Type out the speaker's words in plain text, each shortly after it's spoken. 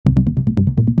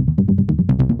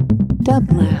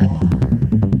Dublab.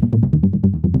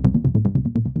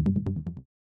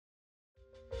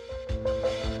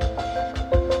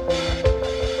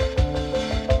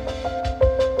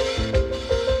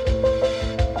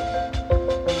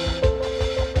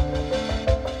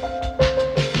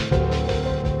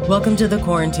 Welcome to the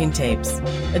Quarantine Tapes,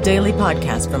 a daily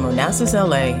podcast from Onassis,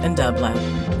 LA and Dublab.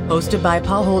 Hosted by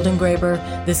Paul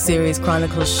Holdengraber, this series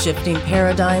chronicles shifting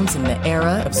paradigms in the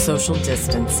era of social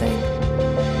distancing.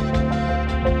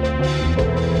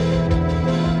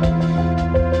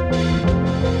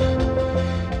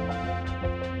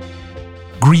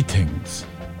 Greetings.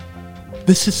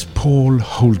 This is Paul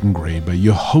Holdengraber,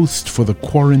 your host for the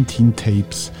Quarantine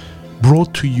Tapes,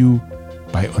 brought to you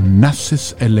by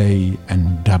Onassis LA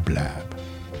and Dublab.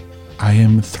 I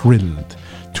am thrilled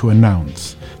to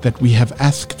announce that we have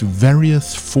asked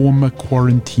various former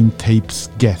Quarantine Tapes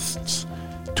guests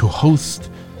to host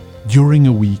during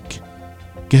a week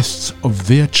guests of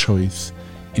their choice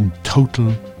in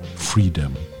total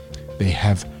freedom. They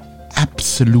have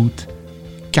absolute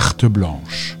carte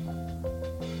blanche.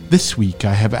 This week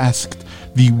I have asked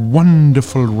the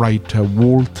wonderful writer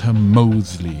Walter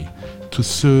Mosley to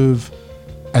serve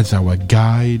as our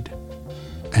guide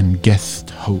and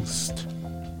guest host.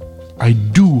 I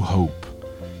do hope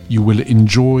you will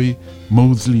enjoy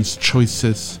Mosley's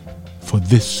choices for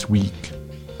this week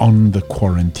on the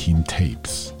Quarantine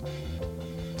Tapes.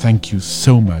 Thank you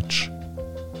so much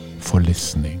for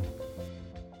listening.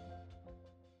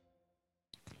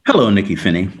 Hello, Nikky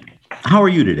Finney. How are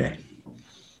you today?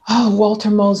 Oh, Walter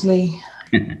Mosley.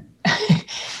 It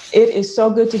is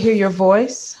so good to hear your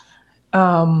voice.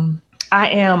 What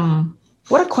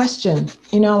a question.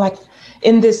 Like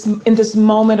in this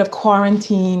moment of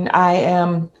quarantine, I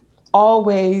am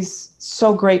always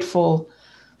so grateful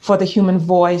for the human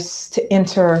voice to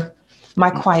enter my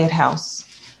quiet house.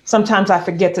 Sometimes I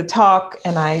forget to talk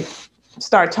and I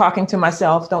start talking to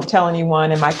myself, don't tell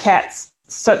anyone, and my cats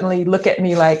suddenly look at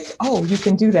me like, oh, you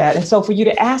can do that. And so for you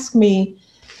to ask me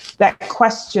that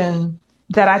question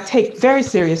that I take very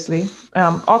seriously,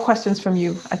 all questions from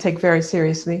you, I take very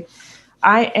seriously.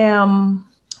 I am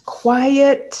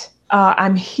quiet.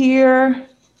 I'm here.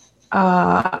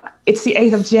 It's the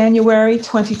 8th of January,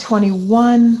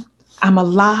 2021. I'm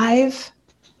alive.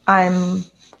 I'm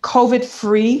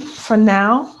COVID-free for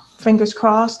now. Fingers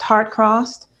crossed, heart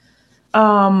crossed.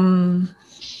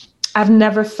 I've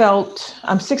never felt,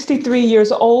 I'm 63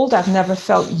 years old. I've never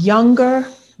felt younger,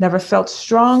 never felt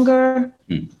stronger.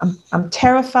 I'm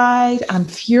terrified. I'm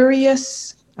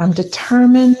furious. I'm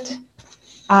determined.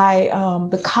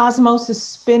 The cosmos is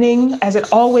spinning as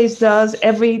it always does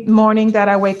every morning that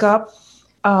I wake up.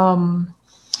 I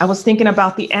was thinking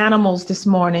about the animals this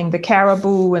morning, the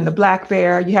caribou and the black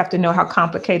bear. You have to know how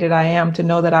complicated I am to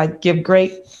know that I give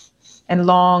great and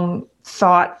long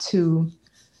thought to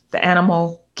the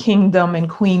animal kingdom and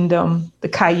queendom, the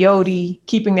coyote,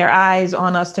 keeping their eyes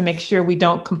on us to make sure we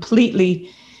don't completely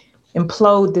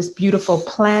implode this beautiful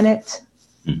planet.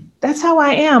 That's how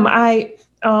I am.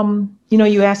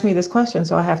 You asked me this question,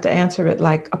 so I have to answer it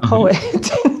like a poet.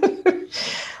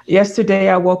 Yesterday,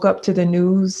 I woke up to the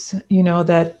news,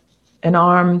 that an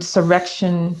armed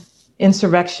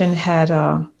insurrection had,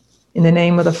 in the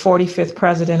name of the 45th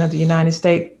president of the United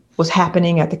States, was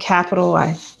happening at the Capitol.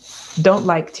 I don't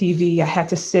like TV. I had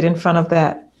to sit in front of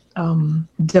that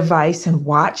device and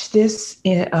watch this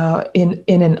in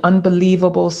an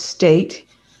unbelievable state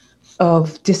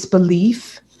of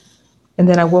disbelief. And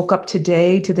then I woke up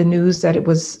today to the news that it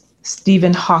was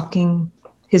Stephen Hawking,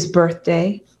 his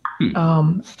birthday.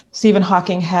 Stephen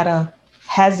Hawking had a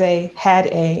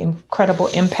incredible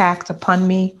impact upon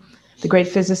me. The great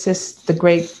physicist, the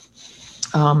great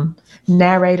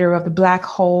narrator of the black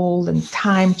hole and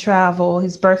time travel.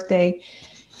 His birthday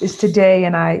is today,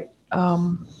 and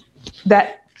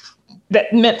that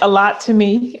meant a lot to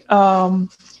me.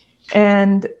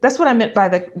 And that's what I meant by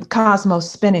the cosmos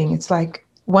spinning. It's like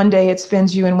one day it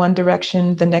spins you in one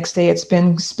direction, the next day it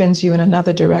spins you in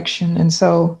another direction. And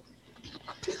so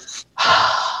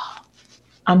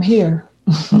I'm here.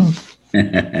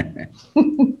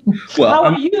 Well, How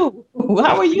are you?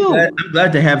 I'm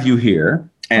glad to have you here,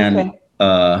 and okay.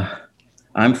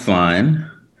 I'm fine.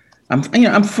 I'm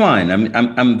fine.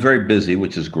 I'm very busy,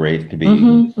 which is great to be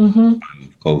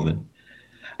COVID.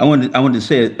 I wanted to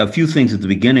say a few things at the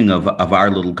beginning of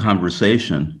our little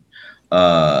conversation,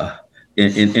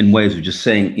 in ways of just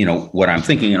saying, what I'm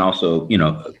thinking, and also,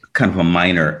 kind of a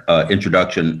minor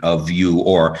introduction of you,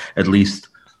 or at least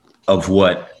of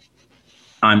what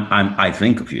I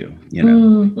think of you.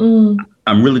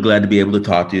 I'm really glad to be able to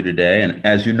talk to you today. And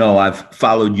as you know, I've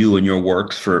followed you and your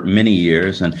works for many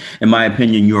years. And in my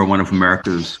opinion, you are one of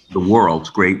the world's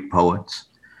great poets.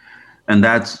 And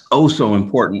that's oh so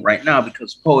important right now,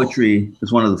 because poetry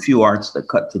is one of the few arts that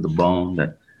cut to the bone,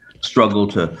 that struggle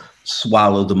to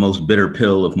swallow the most bitter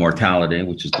pill of mortality,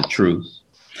 which is the truth.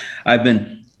 I've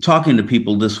been talking to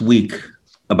people this week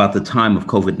about the time of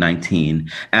COVID-19,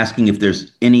 asking if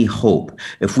there's any hope,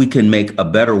 if we can make a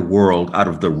better world out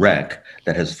of the wreck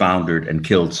that has foundered and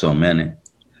killed so many.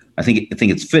 I think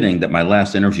it's fitting that my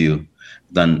last interview,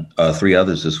 done 3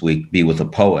 others this week, be with a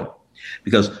poet,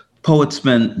 because poets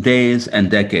spend days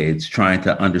and decades trying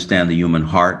to understand the human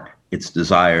heart, its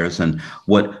desires, and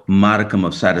what modicum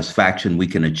of satisfaction we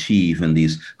can achieve in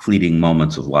these fleeting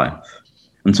moments of life.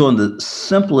 And so in the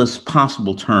simplest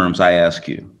possible terms, I ask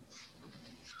you,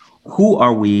 who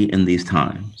are we in these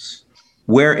times?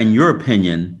 Where, in your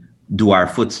opinion, do our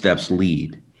footsteps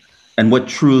lead? And what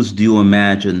truths do you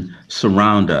imagine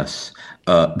surround us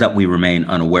that we remain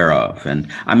unaware of?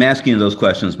 And I'm asking you those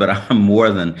questions, but I'm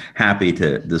more than happy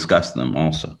to discuss them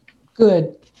also.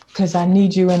 Good, because I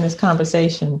need you in this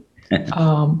conversation.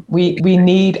 We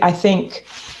need, I think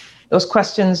those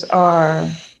questions are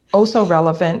oh so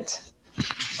relevant,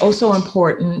 oh so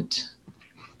important,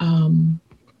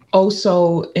 oh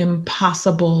so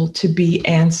impossible to be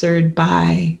answered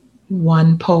by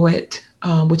one poet,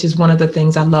 which is one of the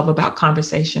things I love about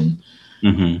conversation.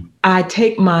 Mm-hmm. I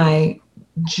take my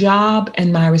job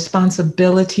and my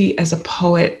responsibility as a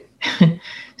poet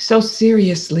so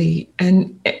seriously,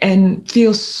 and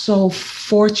feel so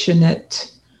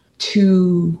fortunate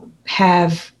to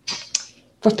have,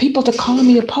 for people to call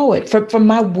me a poet, for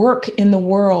my work in the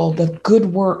world, the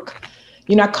good work.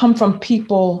 You know, I come from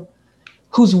people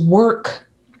whose work,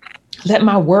 let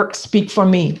my work speak for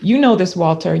me. You know this,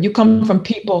 Walter. You come from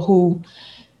people who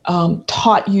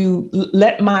taught you,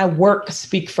 let my work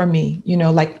speak for me. You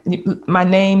know, like my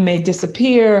name may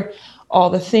disappear, all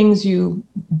the things you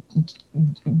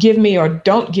give me or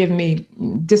don't give me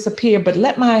disappear, but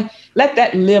let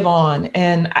that live on.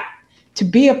 And to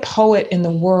be a poet in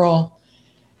the world,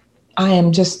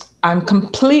 I'm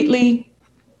completely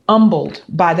humbled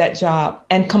by that job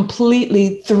and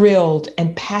completely thrilled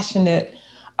and passionate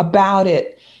about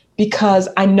it, because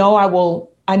I know I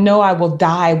will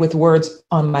die with words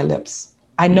on my lips.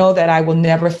 I know that I will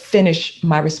never finish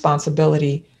my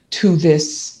responsibility to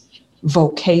this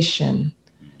vocation,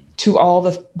 to all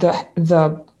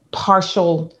the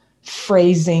partial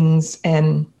phrasings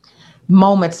and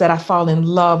moments that I fall in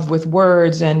love with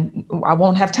words, and I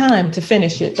won't have time to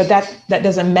finish it, but that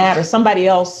doesn't matter. Somebody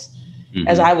else, mm-hmm.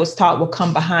 as I was taught, will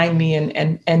come behind me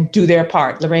and do their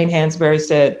part. Lorraine Hansberry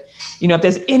said, you know, if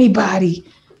there's anybody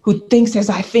who thinks as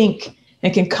I think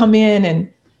and can come in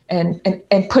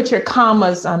and put your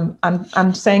commas,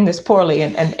 I'm saying this poorly,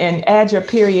 and add your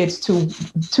periods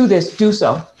to this, do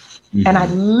so. Mm-hmm. And I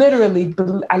literally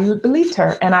I believed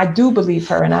her, and I do believe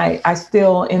her, and I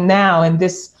still in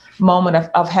this moment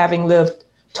of having lived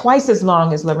twice as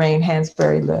long as Lorraine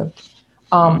Hansberry lived,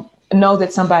 know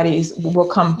that somebody will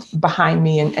come behind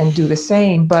me and do the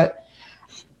same. But,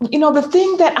 you know, the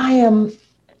thing that I am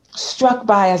struck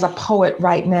by as a poet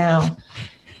right now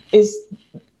is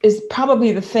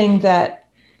probably the thing that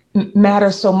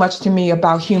matters so much to me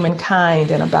about humankind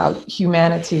and about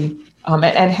humanity,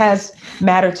 and has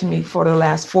mattered to me for the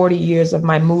last 40 years of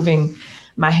my moving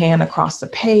my hand across the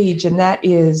page. And that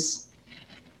is,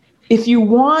 if you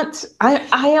want,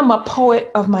 I am a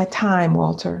poet of my time,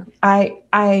 Walter.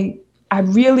 I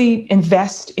really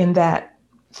invest in that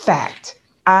fact.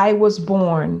 I was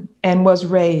born and was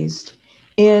raised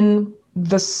in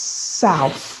the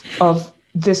South of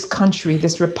this country,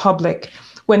 this republic,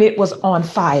 when it was on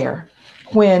fire,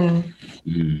 when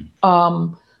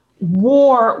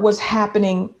war was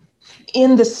happening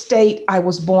in the state I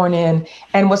was born in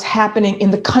and was happening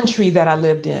in the country that I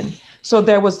lived in. So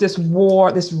there was this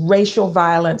war, this racial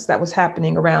violence that was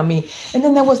happening around me. And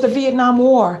then there was the Vietnam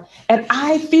War. And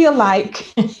I feel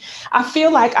like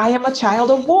I am a child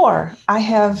of war. I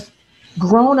have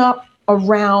grown up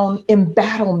around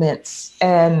embattlements,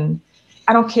 and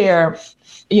I don't care,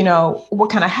 you know, what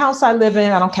kind of house I live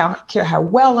in. I don't care how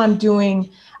well I'm doing.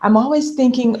 I'm always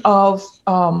thinking of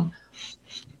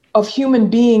human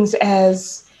beings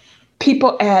as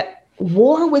people at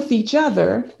war with each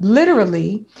other,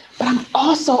 literally, but I'm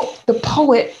also the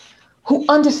poet who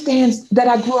understands that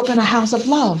I grew up in a house of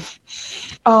love.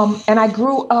 And I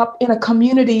grew up in a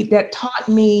community that taught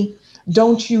me,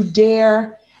 don't you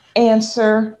dare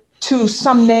answer to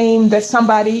some name that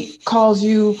somebody calls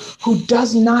you who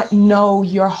does not know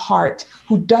your heart,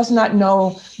 who does not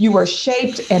know you were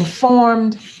shaped and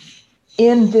formed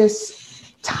in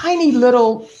this tiny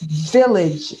little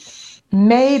village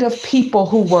made of people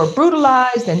who were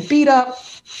brutalized and beat up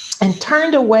and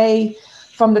turned away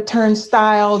from the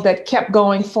turnstile that kept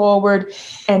going forward,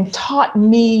 and taught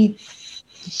me,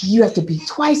 you have to be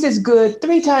twice as good,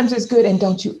 3 times as good, and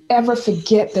don't you ever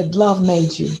forget that love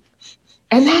made you.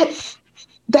 And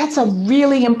that's a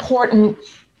really important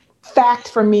fact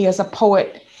for me as a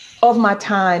poet of my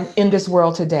time in this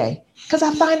world today, because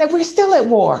I find that we're still at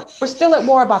war. We're still at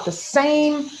war about the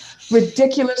same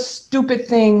ridiculous, stupid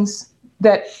things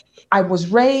that I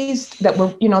was raised,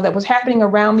 that was happening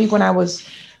around me when I was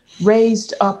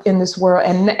raised up in this world.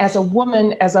 And as a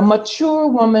woman, as a mature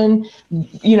woman,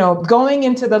 going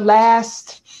into the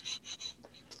last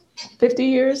 50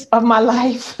 years of my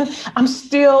life, I'm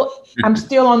still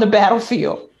on the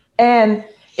battlefield. And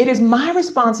it is my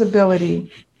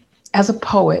responsibility as a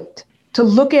poet to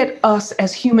look at us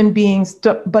as human beings,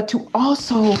 but to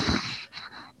also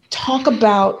talk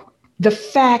about the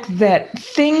fact that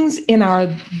things in our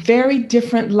very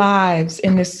different lives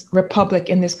in this republic,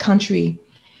 in this country,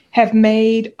 have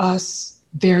made us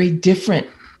very different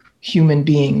human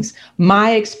beings.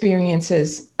 My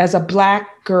experiences as a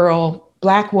Black girl,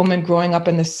 Black woman growing up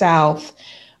in the South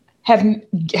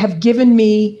have given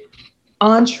me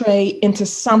entree into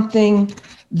something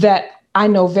that I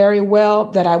know very well,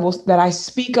 that I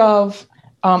speak of,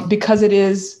 because it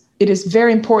is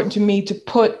very important to me to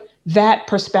put that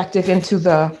perspective into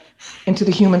the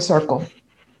human circle.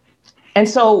 And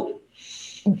so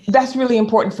that's really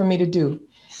important for me to do.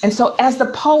 And so as the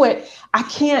poet, I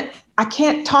can't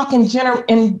talk in general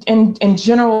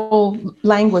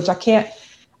language. I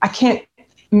can't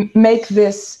make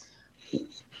this,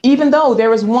 even though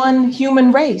there is one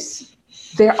human race,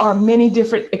 there are many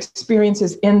different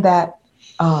experiences in that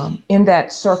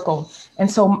circle. And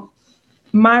so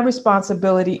my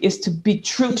responsibility is to be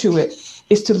true to it,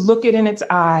 is to look it in its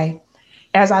eye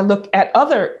as I look at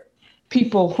other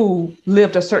people who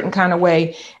lived a certain kind of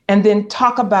way, and then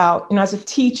talk about, as a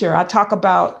teacher, I talk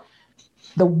about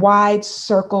the wide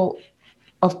circle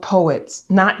of poets,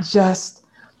 not just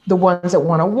the ones that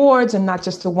won awards and not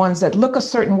just the ones that look a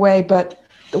certain way, but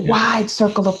the wide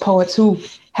circle of poets who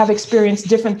have experienced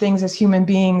different things as human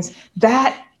beings.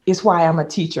 That is why I'm a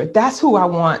teacher. That's who I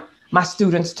want my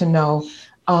students to know.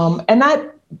 And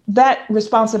that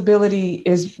responsibility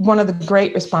is one of the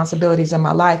great responsibilities in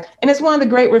my life. And it's one of the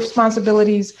great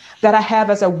responsibilities that I have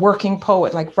as a working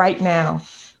poet. Like right now,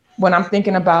 when I'm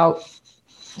thinking about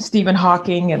Stephen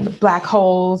Hawking and the black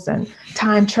holes and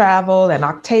time travel and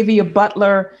Octavia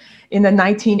Butler in the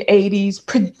 1980s,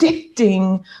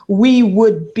 predicting we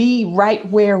would be right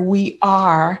where we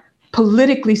are,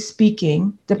 politically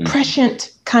speaking, the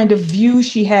prescient kind of view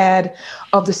she had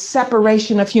of the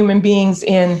separation of human beings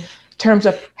in terms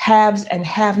of haves and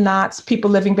have-nots, people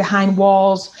living behind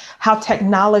walls, how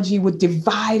technology would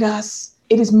divide us.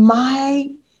 It is my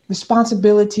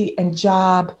responsibility and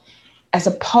job as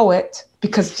a poet,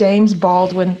 because James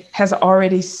Baldwin has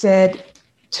already said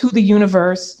to the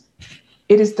universe,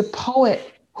 it is the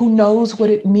poet who knows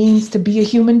what it means to be a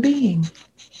human being.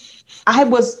 I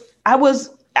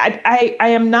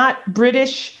am not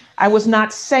British. I was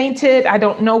not sainted. I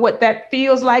don't know what that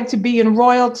feels like to be in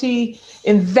royalty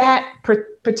in that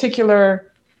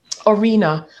particular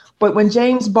arena. But when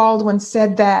James Baldwin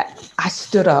said that, I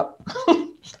stood up. I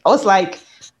was like,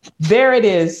 there it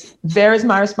is. There is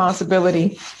my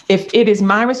responsibility. If it is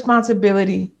my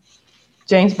responsibility,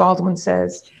 James Baldwin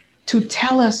says, to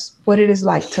tell us what it is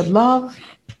like to love,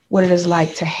 what it is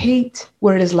like to hate,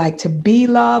 what it is like to be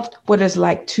loved, what it is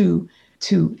like to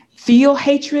feel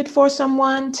hatred for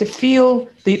someone, to feel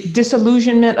the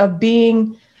disillusionment of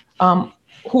being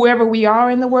whoever we are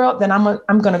in the world, then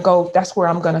I'm going to go, that's where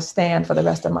I'm going to stand for the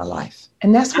rest of my life.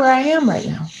 And that's where I am right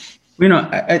now.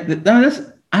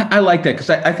 I like that, because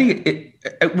I think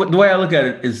the way I look at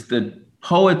it is that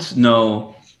poets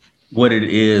know what it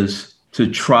is to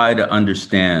try to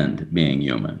understand being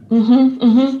human.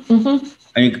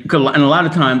 I mean, and a lot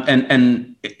of time,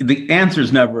 and the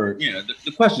answer's never,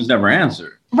 the question's never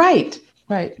answered. Right.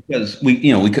 Because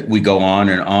we go on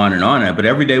and on and on, but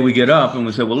every day we get up and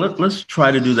we say, well, let's try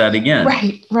to do that again.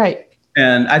 Right.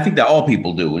 And I think that all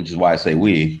people do, which is why I say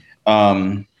we.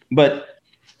 But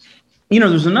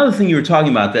there's another thing you were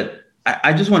talking about that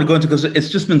I just want to go into, because it's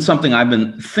just been something I've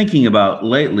been thinking about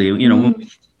lately. When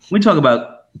we talk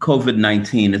about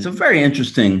COVID-19, it's a very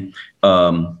interesting,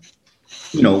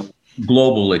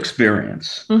 global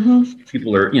experience.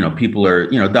 People are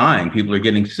dying. People are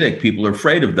getting sick. People are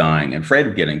afraid of dying and afraid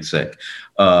of getting sick.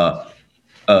 The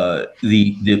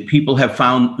people have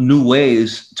found new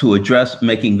ways to address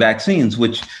making vaccines,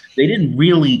 which they didn't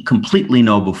really completely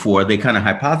know before. They kind of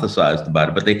hypothesized about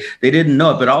it, but they didn't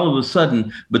know it. But all of a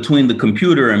sudden, between the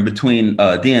computer and between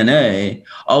DNA,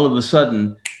 all of a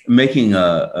sudden, making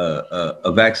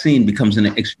a vaccine becomes an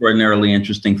extraordinarily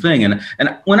interesting thing. And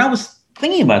when I was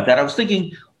thinking about that, I was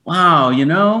thinking, wow,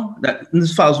 that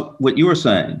this follows what you were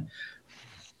saying.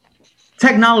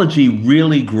 Technology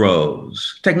really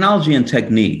grows. Technology and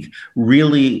technique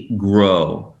really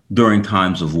grow during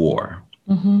times of war.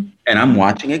 Mm-hmm. And I'm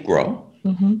watching it grow.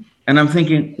 Mm-hmm. And I'm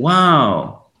thinking,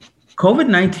 wow,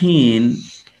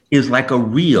 COVID-19 is like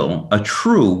a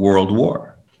true world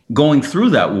war. Going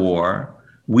through that war,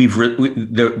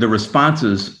 the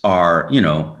responses are,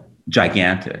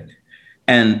 gigantic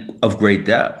and of great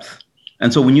depth.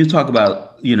 And so when you talk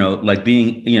about, like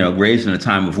being, raised in a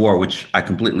time of war, which I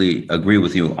completely agree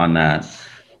with you on that.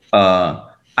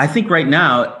 I think right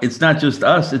now it's not just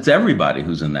us, it's everybody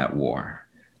who's in that war.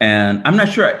 And I'm not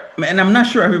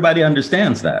sure everybody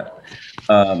understands that,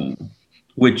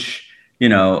 which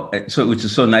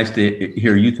is so nice to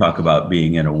hear you talk about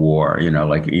being in a war,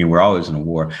 we're always in a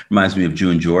war. Reminds me of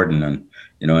June Jordan and,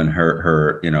 in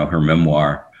her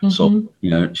memoir. Mm-hmm. So,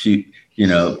 she,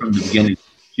 from the beginning,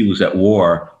 she was at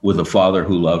war with a father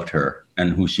who loved her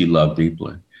and who she loved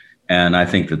deeply. And I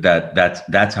think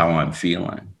that's how I'm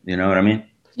feeling. You know what I mean?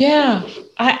 Yeah,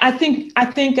 I think I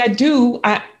do.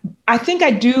 I think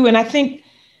I do. And I think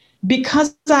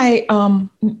because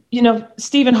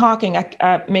Stephen Hawking,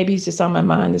 maybe he's just on my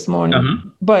mind this morning, uh-huh.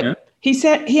 But yeah.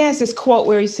 He has this quote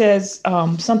where he says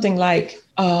something like,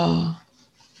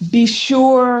 be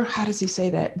sure, how does he say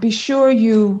that? Be sure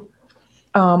you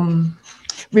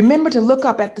remember to look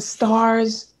up at the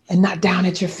stars and not down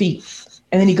at your feet.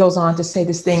 And then he goes on to say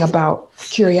this thing about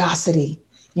curiosity.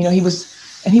 He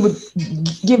would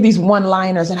give these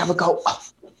one-liners and I would go, oh.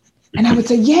 And I would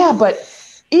say, yeah, but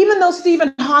even though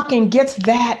Stephen Hawking gets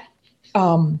that,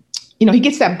 he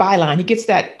gets that byline, he gets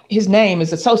that his name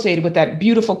is associated with that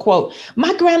beautiful quote.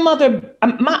 My grandmother,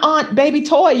 my aunt, Baby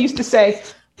Toy used to say,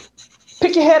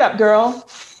 pick your head up, girl.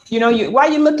 Why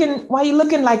you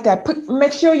looking like that?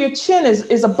 Make sure your chin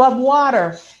is above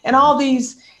water and all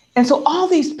these. And so all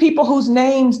these people whose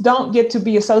names don't get to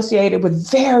be associated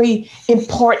with very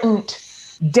important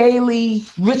daily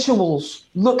rituals.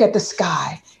 Look at the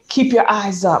sky. Keep your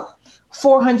eyes up.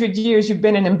 400 years you've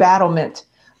been in embattlement.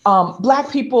 Black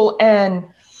people and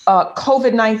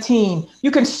COVID-19.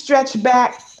 You can stretch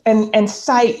back and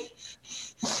cite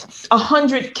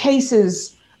 100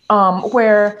 cases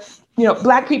where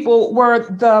Black people were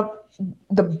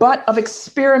the butt of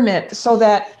experiment so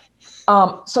that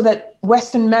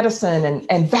Western medicine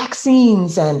and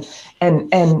vaccines and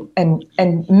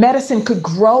medicine could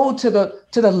grow to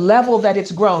the level that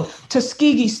it's grown.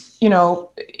 Tuskegee,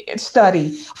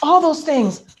 study, all those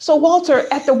things. So Walter,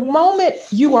 at the moment,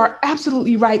 you are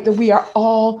absolutely right that we are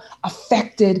all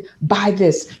affected by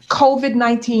this.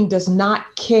 COVID-19 does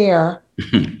not care,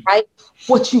 right,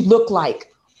 what you look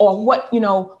like, or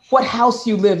what house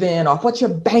you live in, or what your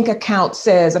bank account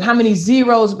says, and how many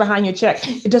zeros behind your check.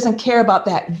 It doesn't care about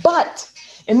that. But,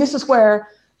 and this is where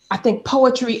I think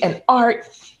poetry and art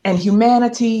and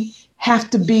humanity have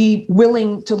to be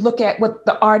willing to look at what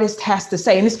the artist has to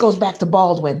say. And this goes back to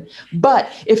Baldwin. But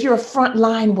if you're a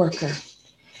frontline worker,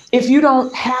 if you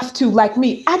don't have to, like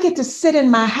me, I get to sit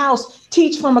in my house,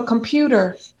 teach from a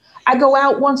computer. I go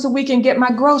out once a week and get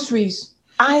my groceries.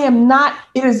 I am not,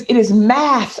 it is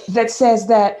math that says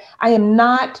that I am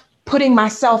not putting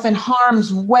myself in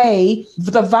harm's way,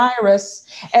 the virus,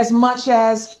 as much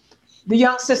as the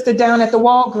young sister down at the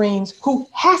Walgreens who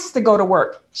has to go to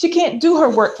work. She can't do her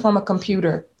work from a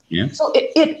computer. Yeah. So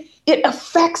it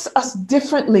affects us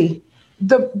differently.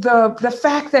 The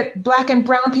fact that Black and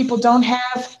brown people don't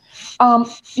have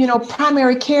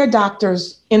primary care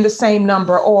doctors in the same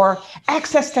number, or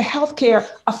access to healthcare,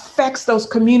 affects those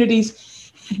communities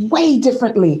way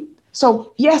differently.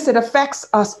 So yes, it affects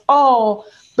us all,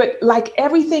 but like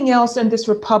everything else in this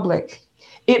republic,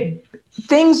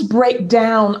 things break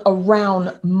down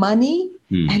around money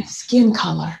and skin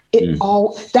color.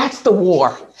 That's the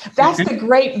war. That's the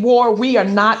great war we are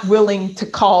not willing to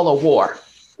call a war.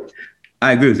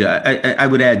 I agree with you. I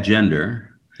would add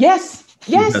gender. Yes.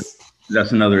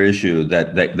 That's another issue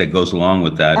that goes along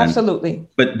with that. Absolutely.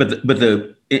 But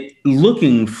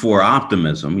looking for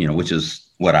optimism, which is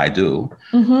what I do.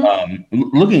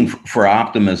 Mm-hmm. Looking for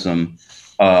optimism,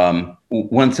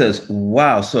 one says,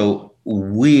 "Wow, so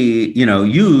we,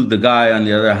 you, the guy on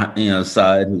the other,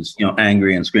 side who's,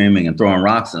 angry and screaming and throwing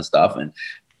rocks and stuff, and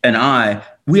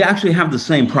we actually have the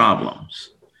same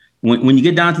problems. When you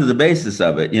get down to the basis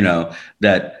of it,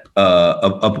 that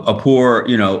a poor,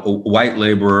 a white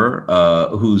laborer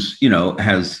who's,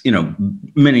 has,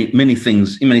 many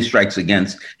things, many strikes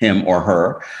against him or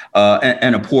her,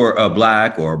 and a poor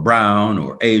black or brown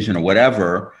or Asian or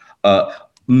whatever.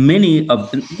 We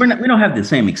don't have the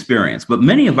same experience, but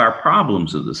many of our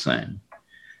problems are the same.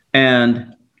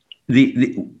 And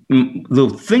the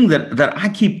thing that I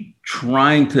keep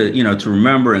trying to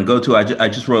remember and go to, I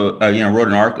just wrote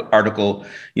an article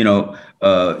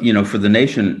for The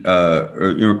Nation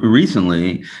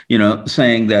recently,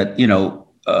 saying that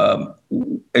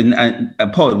and a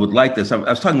poet would like this. I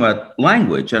was talking about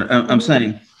language, and I'm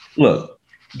saying, look,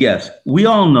 yes, we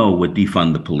all know what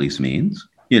defund the police means.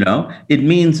 It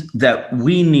means that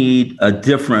we need a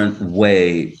different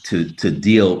way to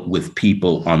deal with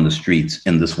people on the streets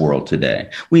in this world today.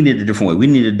 We need a different way. We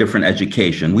need a different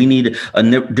education. We need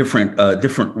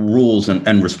different rules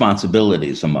and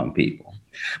responsibilities among people.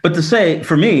 But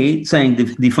for me, saying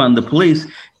defund the police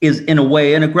is in a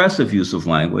way an aggressive use of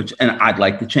language, and I'd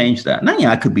like to change that. Now,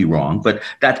 I could be wrong, but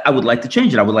I would like to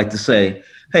change it. I would like to say,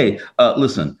 hey,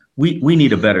 listen. We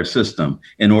need a better system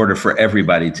in order for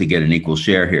everybody to get an equal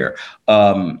share here.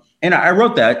 And I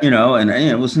wrote that, and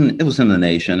it was in The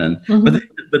Nation. And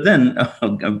but then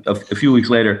a few weeks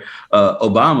later,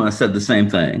 Obama said the same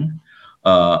thing,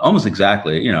 almost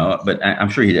exactly, But I'm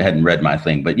sure he hadn't read my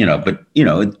thing. But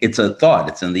it's a thought.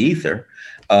 It's in the ether.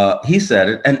 He said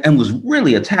it and was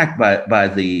really attacked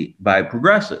by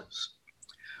progressives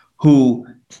who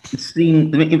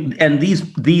and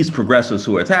these progressives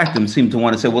who attacked him seem to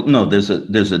want to say, well, no, there's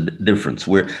a difference.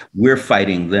 We're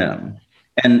fighting them,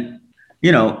 and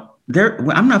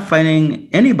I'm not fighting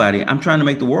anybody. I'm trying to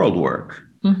make the world work.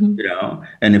 And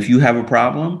if you have a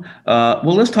problem,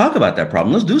 well, let's talk about that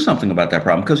problem. Let's do something about that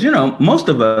problem, because most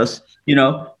of us,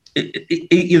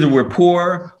 either we're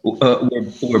poor,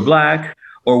 we're black,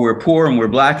 or we're poor and we're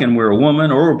black and we're a woman,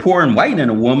 or we're poor and white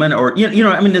and a woman, or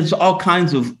there's all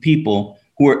kinds of people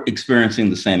who are experiencing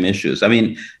the same issues. I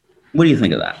mean, what do you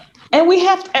think of that? And we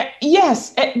have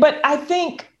yes, but I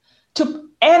think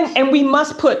and we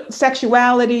must put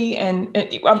sexuality and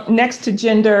next to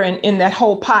gender and in that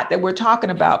whole pot that we're talking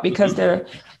about, because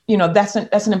that's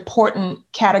an important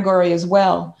category as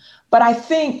well. But I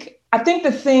think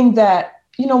the thing that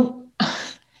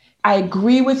I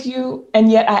agree with you,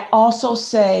 and yet I also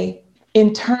say,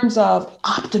 in terms of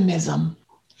optimism,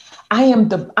 I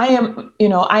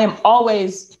am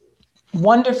always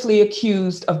wonderfully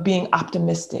accused of being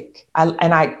optimistic.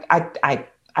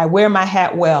 I wear my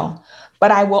hat well,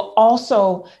 but I will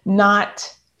also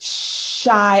not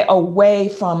shy away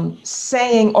from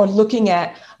saying or looking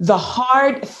at the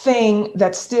hard thing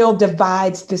that still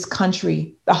divides this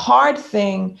country, the hard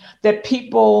thing that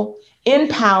people in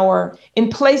power, in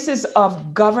places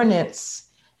of governance,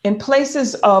 in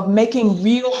places of making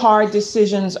real hard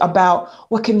decisions about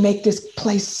what can make this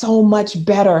place so much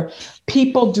better,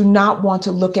 people do not want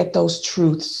to look at those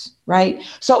truths, right?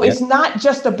 So It's not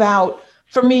just about,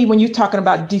 for me, when you're talking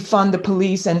about defund the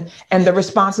police and the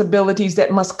responsibilities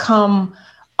that must come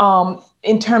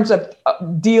in terms of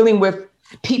dealing with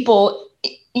people,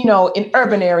 in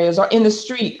urban areas or in the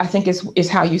street, I think is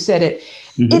how you said it.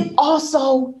 It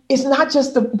also is not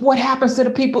just what happens to the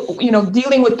people,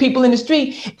 dealing with people in the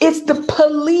street. It's the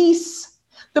police.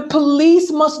 The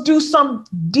police must do some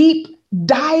deep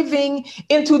diving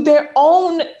into their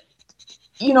own,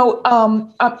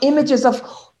 images of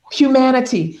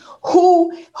humanity.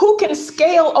 Who can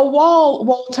scale a wall,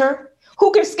 Walter?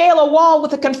 Who can scale a wall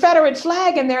with a Confederate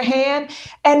flag in their hand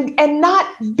and not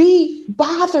be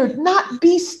bothered, not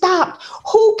be stopped?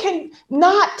 Who can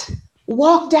not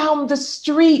walk down the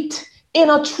street in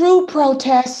a true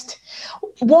protest,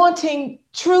 wanting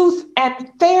truth and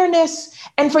fairness,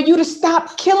 and for you to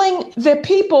stop killing the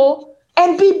people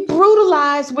and be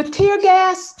brutalized with tear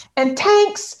gas and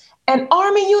tanks and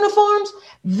army uniforms?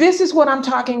 This is what I'm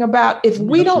talking about. If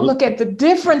we don't look at the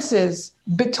differences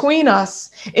between us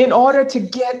in order to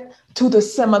get to the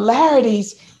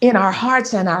similarities in our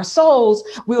hearts and our souls,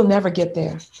 we'll never get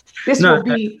there.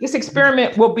 This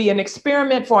experiment will be an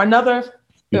experiment for another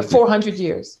 400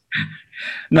 years.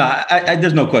 No,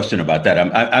 there's no question about that.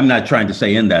 I'm not trying to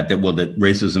say in that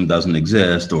racism doesn't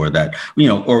exist, or that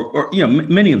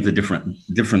many of the different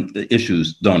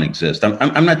issues don't exist.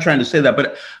 I'm not trying to say that,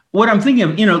 but what I'm thinking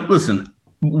of, listen,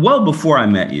 well before I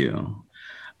met you,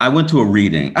 I went to a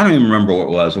reading. I don't even remember what it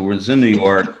was. It was in New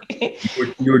York.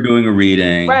 You were doing a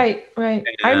reading. Right.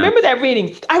 I remember that reading.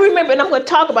 And I'm going to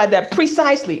talk about that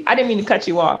precisely. I didn't mean to cut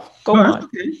you off. Go on.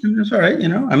 Okay. That's all right.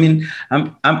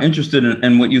 I'm interested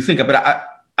in what you think. But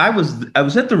I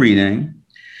was at the reading,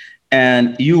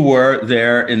 And you were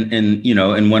there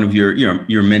in one of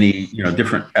your many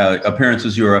different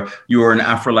appearances. You were an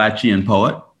Afro-Latchian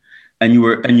poet, and you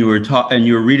were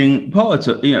reading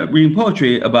reading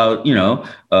poetry about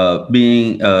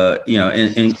being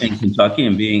in Kentucky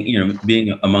and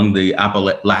being among the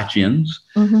Appalachians,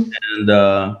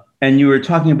 and you were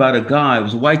talking about a guy. It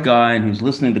was a white guy, and he's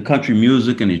listening to country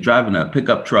music, and he's driving a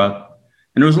pickup truck.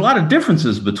 And there was a lot of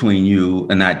differences between you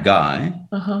and that guy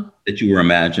that you were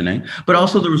imagining, but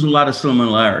also there was a lot of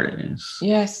similarities.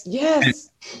 Yes.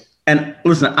 And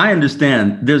listen, I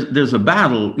understand there's a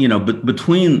battle,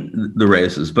 between the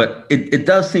races, but it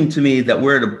does seem to me that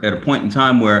we're at a point in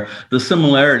time where the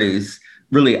similarities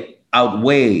really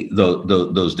outweigh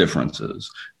those differences,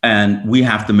 and we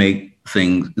have to make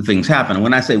things happen. And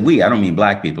when I say we, I don't mean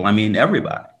Black people. I mean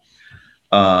everybody.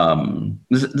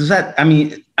 Does that? I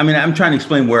mean, I'm trying to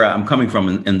explain where I'm coming from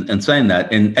and saying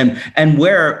that, and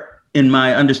where in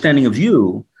my understanding of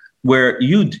you, where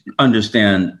you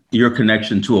understand your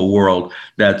connection to a world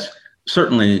that's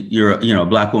certainly you're a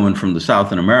Black woman from the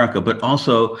South in America, but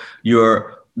also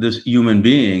you're this human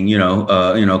being,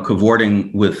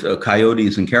 cavorting with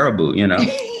coyotes and caribou,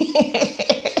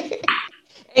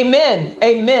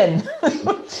 Amen.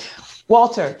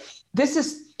 Walter,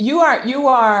 you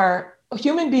are.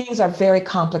 Human beings are very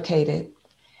complicated.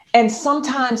 And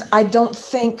sometimes I don't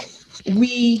think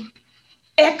we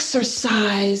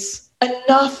exercise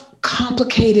enough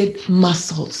complicated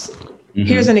muscles.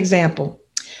 Here's an example.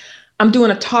 I'm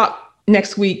doing a talk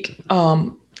next week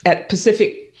at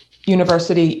Pacific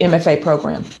University MFA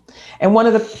program. And one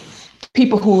of the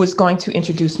people who was going to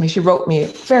introduce me, she wrote me a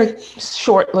very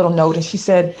short little note, and she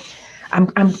said,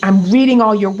 I'm reading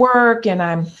all your work, and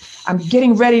I'm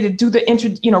getting ready to do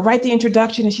write the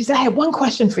introduction. And she said, I had one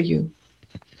question for you.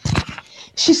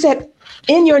 She said,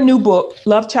 in your new book,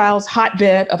 Love Child's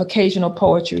Hotbed of Occasional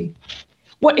Poetry,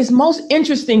 what is most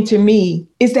interesting to me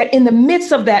is that in the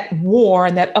midst of that war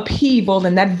and that upheaval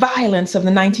and that violence of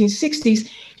the 1960s,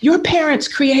 your parents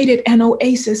created an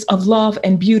oasis of love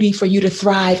and beauty for you to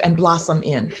thrive and blossom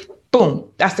in. Boom.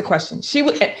 That's the question.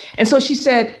 And so she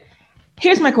said,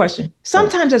 here's my question.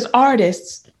 Sometimes as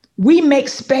artists, we make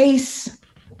space,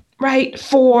 right,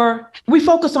 we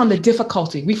focus on the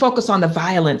difficulty. We focus on the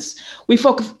violence. We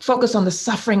focus on the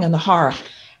suffering and the horror.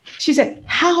 She said,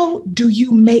 how do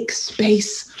you make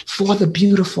space for the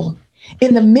beautiful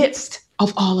in the midst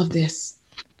of all of this?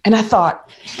 And I thought,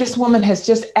 this woman has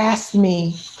just asked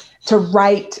me to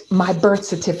write my birth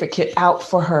certificate out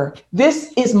for her.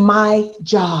 This is my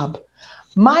job.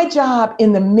 My job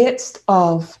in the midst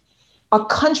of a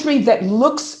country that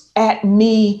looks at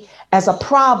me as a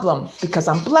problem because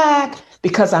I'm Black,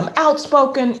 because I'm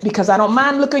outspoken, because I don't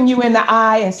mind looking you in the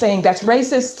eye and saying that's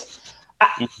racist.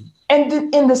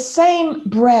 And in the same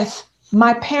breath,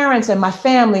 my parents and my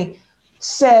family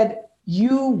said,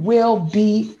 you will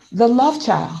be the love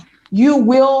child. You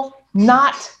will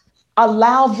not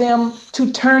allow them to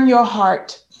turn your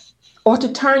heart or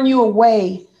to turn you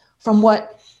away from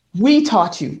what we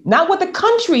taught you, not what the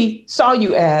country saw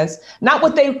you as, not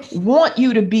what they want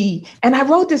you to be. And I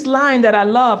wrote this line that I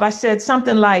love. I said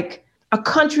something like a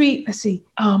country, I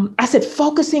said,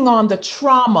 focusing on the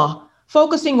trauma,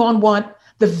 focusing on what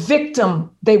the victim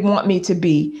they want me to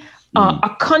be.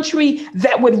 A country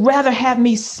that would rather have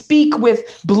me speak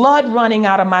with blood running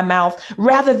out of my mouth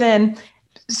rather than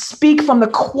speak from the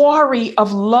quarry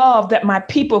of love that my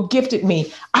people gifted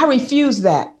me. I refuse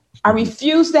that. I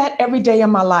refuse that every day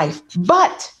of my life.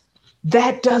 But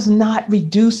that does not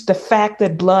reduce the fact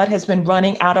that blood has been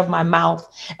running out of my mouth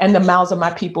and the mouths of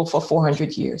my people for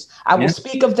 400 years. I will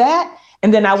speak of that.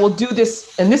 And then I will do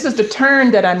this. And this is the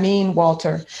turn that I mean,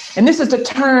 Walter. And this is the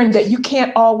turn that you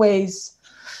can't always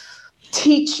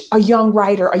teach a young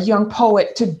writer, a young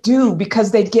poet to do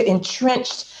because they get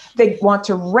entrenched. They want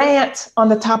to rant on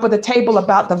the top of the table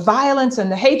about the violence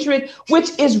and the hatred, which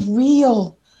is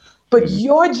real. But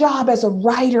your job as a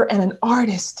writer and an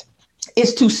artist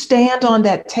is to stand on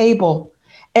that table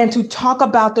and to talk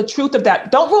about the truth of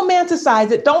that. Don't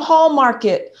romanticize it. Don't hallmark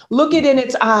it. Look it in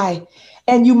its eye.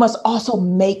 And you must also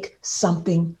make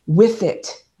something with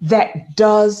it that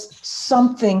does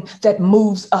something that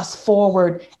moves us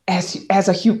forward as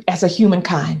a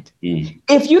humankind.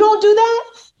 If you don't do that,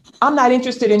 I'm not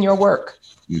interested in your work.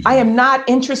 I am not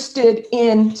interested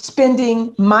in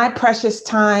spending my precious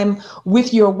time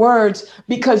with your words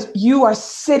because you are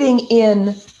sitting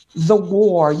in the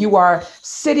war. You are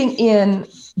sitting in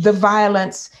the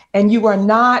violence and you are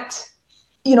not,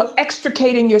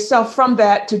 extricating yourself from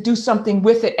that to do something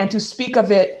with it and to speak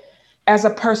of it as a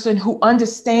person who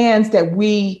understands that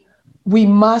we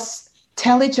must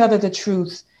tell each other the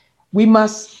truth We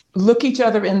must look each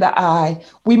other in the eye.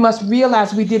 We must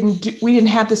realize we didn't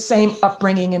have the same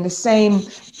upbringing and the same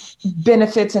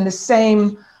benefits and the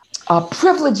same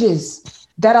privileges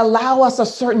that allow us a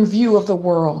certain view of the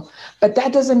world. But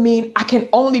that doesn't mean I can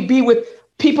only be with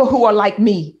people who are like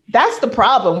me. That's the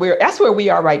problem. That's where we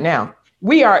are right now.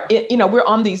 We are, we're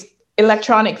on these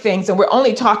electronic things and we're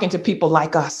only talking to people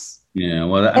like us. Yeah,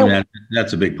 well,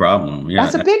 that's a big problem. Yeah,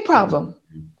 that's a big problem.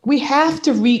 We have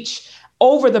to reach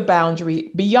over the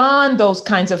boundary beyond those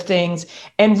kinds of things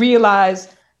and realize,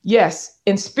 yes,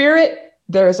 in spirit,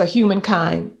 there is a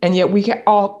humankind, and yet we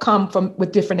all come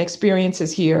with different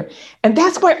experiences here. And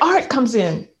that's where art comes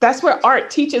in. That's where art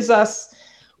teaches us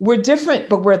we're different,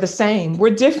 but we're the same.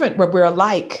 We're different, but we're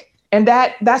alike. And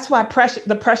that's why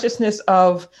the preciousness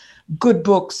of good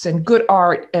books and good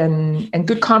art and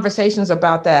good conversations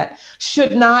about that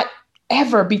should not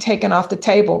ever be taken off the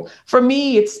table. For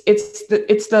me, it's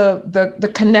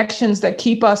the connections that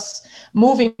keep us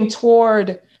moving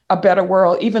toward a better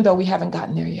world, even though we haven't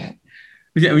gotten there yet.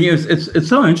 Yeah, I mean, it's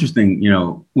so interesting,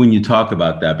 when you talk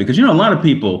about that, because, a lot of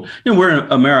people, we're in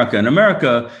America, and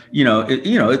America,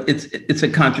 it's a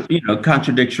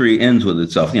contradictory ends with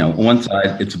itself. On one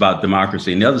side, it's about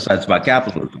democracy, and the other side, it's about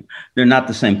capitalism. They're not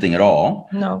the same thing at all.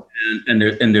 No. And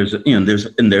there's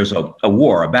a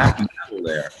war, a battle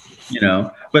there,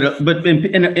 but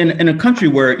in a country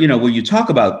where you talk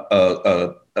about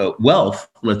wealth,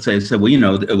 let's say, they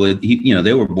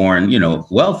were born,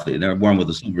 wealthy. They were born with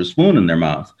a silver spoon in their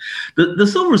mouth. The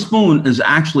silver spoon is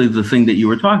actually the thing that you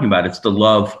were talking about. It's the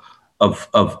love of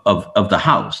the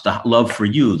house, the love for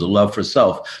you, the love for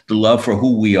self, the love for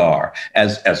who we are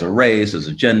as a race, as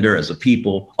a gender, as a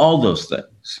people, all those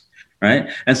things. Right.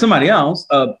 And somebody else,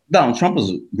 Donald Trump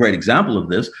is a great example of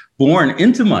this, born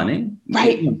into money,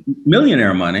 right?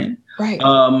 Millionaire money. Right.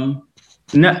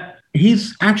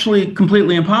 He's actually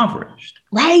completely impoverished.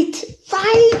 Right.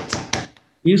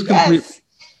 He's completely, yes.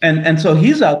 And so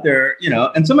he's out there,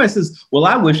 and somebody says, well,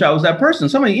 I wish I was that person.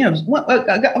 Somebody, I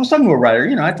was talking to a writer,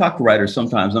 I talk to writers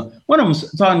sometimes. One of them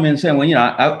was talking to me and saying,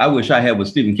 well, I wish I had what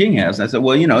Stephen King has. And I said,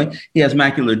 well, he has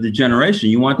macular degeneration.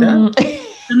 You want that? Mm-hmm.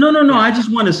 No, I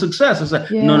just want his success. I said,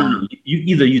 no.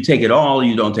 You take it all, or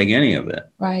you don't take any of it.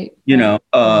 Right.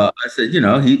 I said,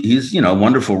 he's, a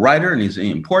wonderful writer and he's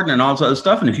important and all this other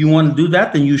stuff. And if you want to do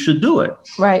that, then you should do it.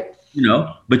 Right.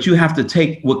 But you have to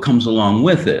take what comes along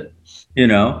with it,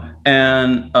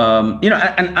 and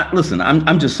listen,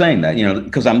 I'm just saying that,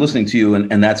 because I'm listening to you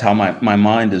and that's how my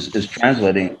mind is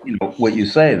translating, what you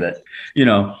say that,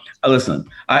 listen,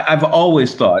 I've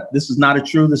always thought, this is not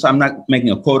I'm not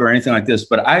making a quote or anything like this,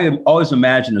 but I have always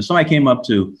imagined if somebody came up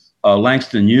to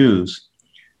Langston Hughes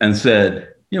and said,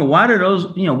 why do those,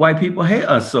 white people hate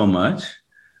us so much?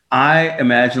 I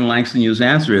imagine Langston Hughes'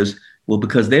 answer is, well,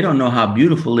 because they don't know how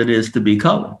beautiful it is to be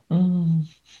colored,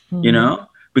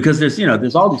 because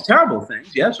there's all these terrible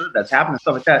things. Yes, sir, that's happening,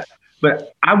 stuff like that.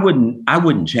 But I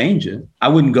wouldn't change it. I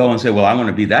wouldn't go and say, well, I want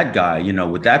to be that guy,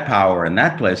 with that power in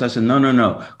that place. I said,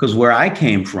 no. Because where I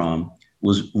came from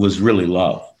was really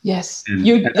love. Yes.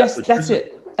 That's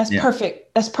it. That's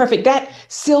perfect. That's perfect.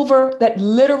 That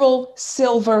literal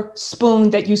silver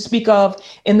spoon that you speak of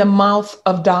in the mouth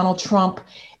of Donald Trump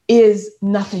is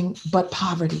nothing but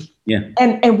poverty. Yeah.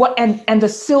 And the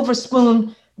silver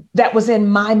spoon that was in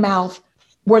my mouth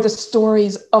were the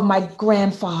stories of my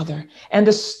grandfather and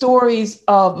the stories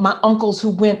of my uncles who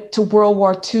went to World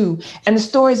War II and the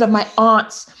stories of my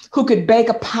aunts who could bake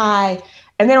a pie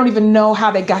and they don't even know how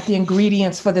they got the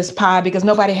ingredients for this pie because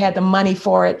nobody had the money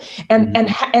for it.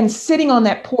 And sitting on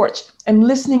that porch and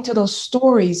listening to those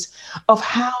stories of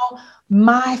how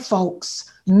my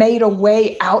folks made a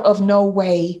way out of no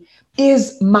way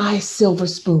is my silver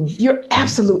spoon. You're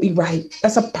absolutely right.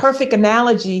 That's a perfect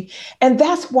analogy. And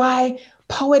that's why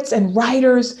poets and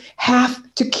writers have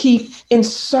to keep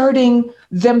inserting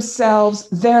themselves,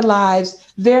 their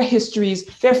lives, their histories,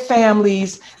 their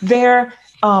families, their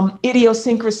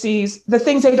idiosyncrasies, the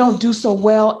things they don't do so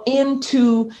well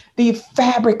into the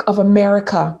fabric of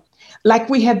America, like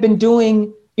we have been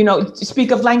doing.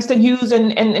 Speak of Langston Hughes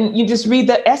and you just read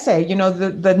the essay,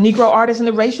 the Negro artist and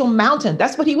the racial mountain.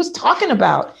 That's what he was talking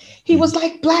about. He was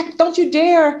like, Black, don't you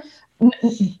dare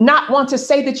not want to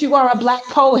say that you are a Black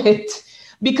poet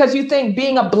because you think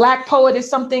being a Black poet is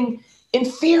something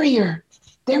inferior.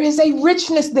 There is a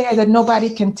richness there that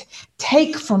nobody can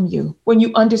take from you when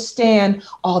you understand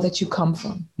all that you come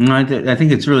from. No, I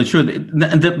think it's really true.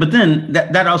 But then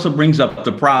that also brings up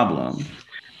the problem.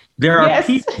 There are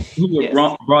people who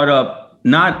were brought up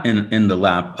not in the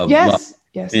lap of love.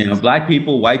 Yes. Black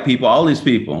people, white people, all these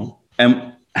people.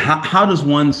 And how does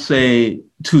one say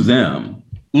to them,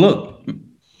 look,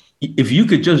 if you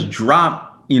could just drop,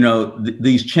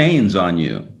 these chains on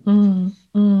you,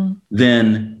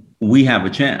 then we have a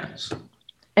chance.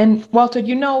 And Walter,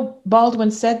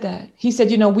 Baldwin said that. He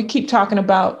said, we keep talking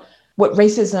about what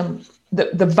racism,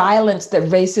 the violence that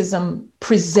racism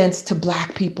presents to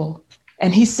Black people.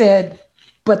 And he said,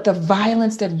 but the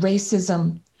violence that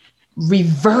racism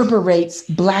reverberates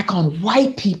Black on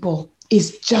white people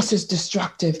is just as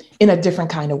destructive in a different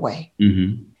kind of way.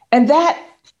 Mm-hmm. And that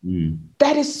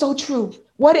is so true.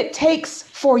 What it takes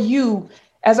for you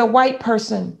as a white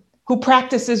person who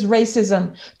practices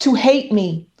racism to hate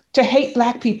me, to hate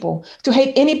Black people, to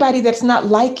hate anybody that's not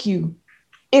like you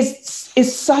is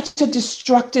such a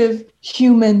destructive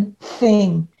human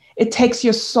thing. It takes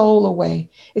your soul away.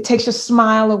 It takes your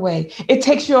smile away. It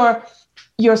takes your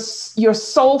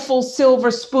soulful silver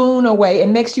spoon away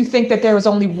and makes you think that there is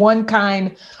only one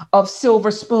kind of silver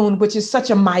spoon, which is such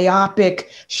a myopic,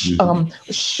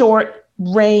 short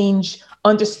range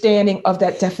understanding of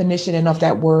that definition and of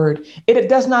that word. It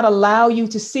does not allow you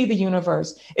to see the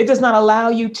universe. It does not allow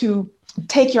you to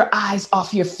take your eyes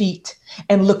off your feet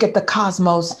and look at the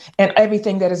cosmos and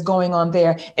everything that is going on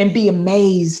there and be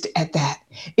amazed at that.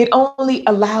 It only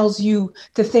allows you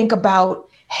to think about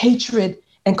hatred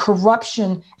and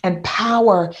corruption and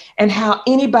power and how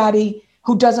anybody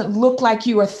who doesn't look like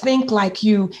you or think like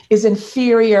you is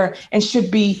inferior and should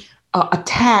be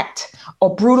attacked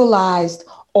or brutalized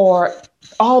or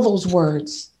all those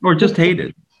words. Or just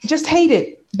hated. Just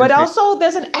hated. But also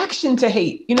there's an action to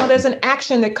hate. There's an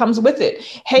action that comes with it.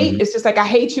 Hate is just like, I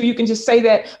hate you. You can just say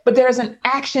that. But there's an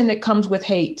action that comes with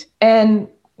hate. And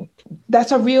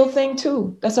that's a real thing,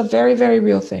 too. That's a very, very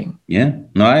real thing. Yeah.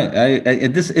 No,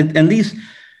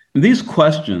 these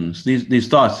questions, these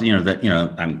thoughts,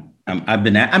 I've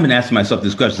been asking myself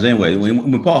these questions anyway.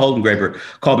 When Paul Holdengraber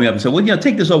called me up and said, well,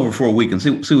 take this over for a week and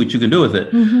see what you can do with it.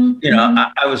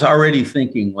 I was already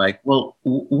thinking like, well,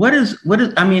 what is,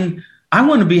 I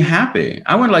want to be happy.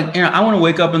 I want to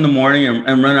wake up in the morning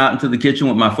and run out into the kitchen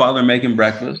with my father making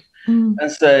breakfast and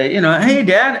say, hey,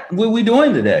 Dad, what are we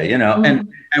doing today? And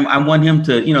I want him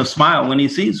to, smile when he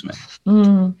sees me.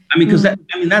 Because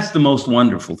that's the most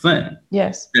wonderful thing.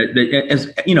 Yes.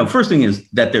 First thing is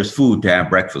that there's food to have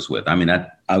breakfast with. I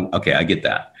get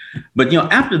that. But,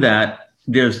 after that,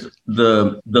 there's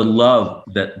the love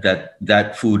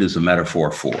that food is a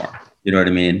metaphor for. You know what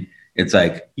I mean? It's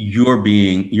like you're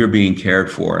being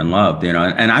cared for and loved, and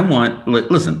I want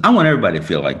everybody to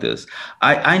feel like this.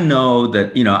 I know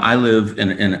that, I live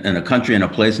in a country and a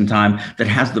place and time that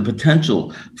has the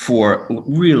potential for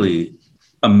really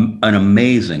an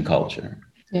amazing culture.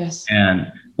 Yes.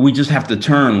 And we just have to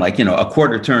turn a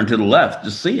quarter turn to the left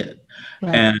to see it.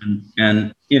 Right.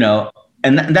 And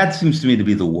that seems to me to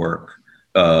be the work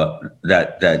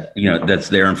that's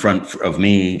there in front of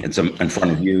me. It's in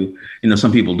front of you.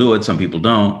 Some people do it, some people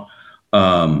don't.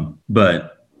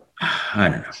 But I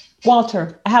don't know.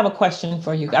 Walter, I have a question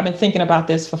for you. I've been thinking about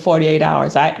this for 48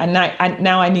 hours.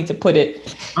 Now I need to put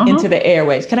it into the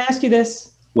airways. Can I ask you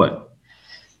this? What?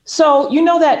 So,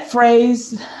 that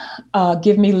phrase,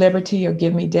 give me liberty or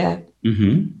give me death.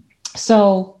 Mm-hmm.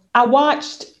 So I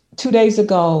watched 2 days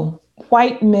ago,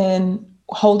 white men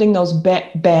holding those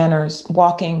banners,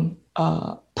 walking,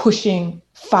 pushing,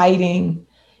 fighting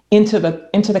into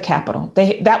the Capitol.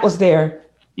 That was their.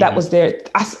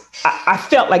 I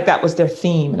felt like that was their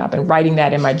theme, and I've been writing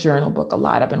that in my journal book a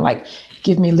lot. I've been like,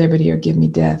 give me liberty or give me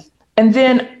death. And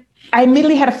then I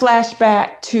immediately had a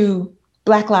flashback to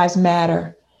Black Lives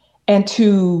Matter, and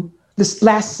to this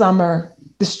last summer,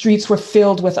 the streets were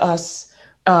filled with us.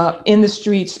 In the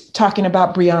streets, talking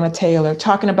about Breonna Taylor,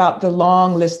 talking about the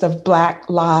long list of Black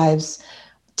lives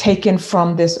taken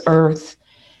from this earth.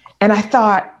 And I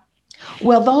thought,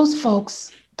 well, those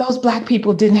folks, those Black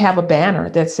people didn't have a banner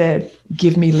that said,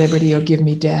 give me liberty or give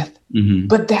me death. Mm-hmm.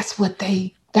 But that's what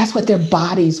their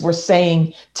bodies were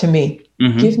saying to me.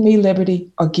 Mm-hmm. Give me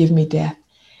liberty or give me death.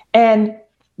 And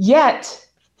yet,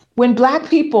 when Black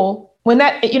people, when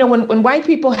white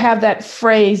people have that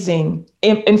phrasing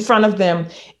in front of them,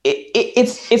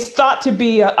 it's thought to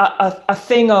be a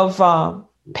thing of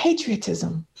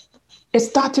patriotism. It's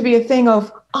thought to be a thing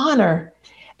of honor.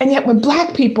 And yet when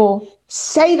Black people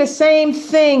say the same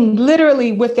thing,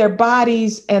 literally with their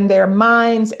bodies and their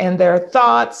minds and their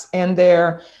thoughts and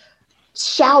their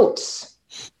shouts,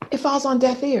 it falls on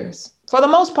deaf ears. For the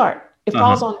most part, it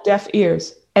falls on deaf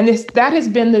ears. And that has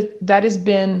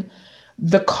been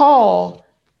the call.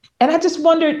 And I just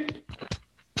wondered,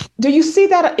 do you see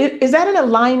that? Is that an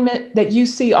alignment that you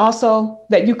see also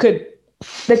that you could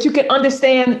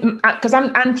understand? Because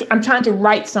I'm trying to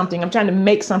write something. I'm trying to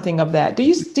make something of that. Do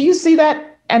you see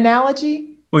that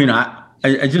analogy? Well,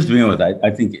 I just begin with,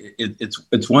 I think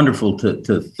it's wonderful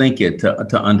to think it,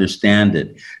 to understand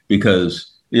it,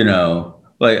 because,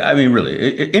 like, I mean,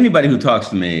 really, anybody who talks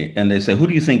to me and they say, who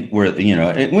do you think were,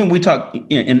 when we talk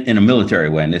in a military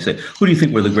way, and they say, who do you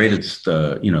think were the greatest,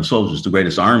 soldiers, the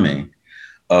greatest army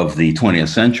of the 20th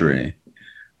century?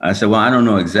 I said, well, I don't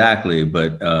know exactly,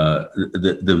 but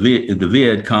the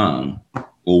Viet Cong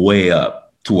were way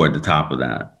up toward the top of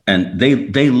that. And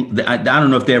I don't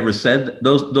know if they ever said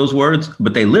those words,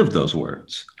 but they lived those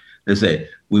words. They say,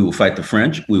 we will fight the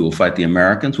French, we will fight the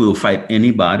Americans, we will fight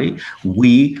anybody.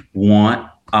 We want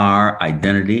our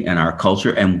identity and our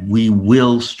culture, and we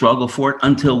will struggle for it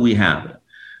until we have it.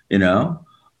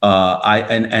 I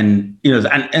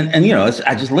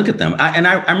just look at them. I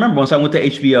remember once I went to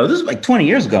HBO. This is like 20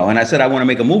 years ago, and I said I want to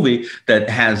make a movie that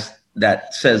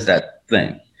says that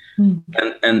thing.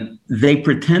 And they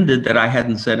pretended that I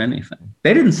hadn't said anything.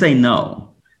 They didn't say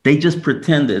no. They just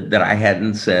pretended that I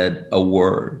hadn't said a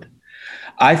word.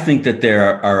 I think that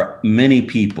there are many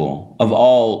people of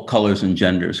all colors and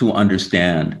genders who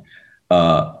understand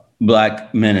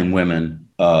Black men and women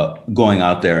going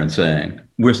out there and saying,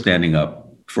 we're standing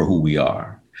up for who we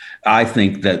are. I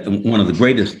think that one of the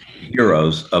greatest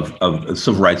heroes of the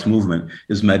civil rights movement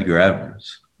is Medgar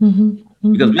Evers.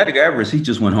 Because Medgar Evers, he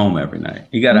just went home every night.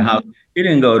 He got a house. He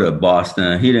didn't go to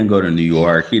Boston. He didn't go to New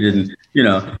York. He didn't,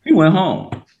 he went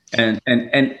home. And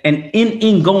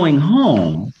in going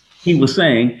home, he was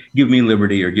saying, give me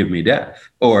liberty or give me death.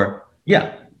 Or,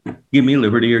 give me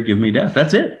liberty or give me death.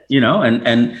 That's it.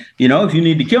 And if you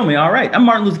need to kill me, all right. And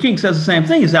Martin Luther King says the same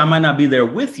thing. He said, I might not be there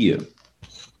with you,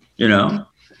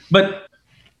 But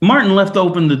Martin left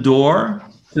open the door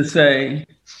to say,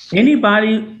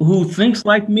 anybody who thinks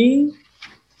like me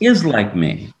is like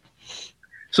me.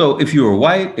 So if you were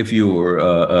white, if you were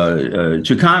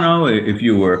Chicano, if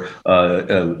you were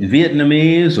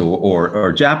Vietnamese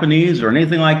or Japanese or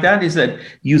anything like that, he said,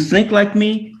 you think like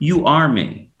me, you are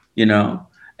me,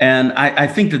 And I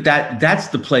think that's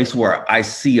the place where I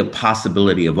see a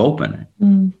possibility of opening.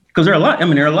 Because there are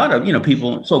a lot of,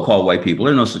 people, so-called white people.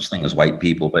 There's no such thing as white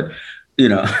people, but,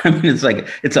 it's like,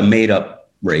 it's a made up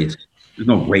race. There's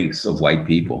no race of white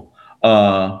people.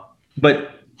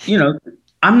 But,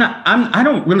 I'm not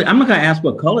going to ask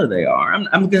what color they are. I'm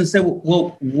going to say,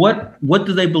 well, what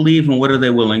do they believe and what are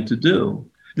they willing to do?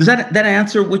 Does that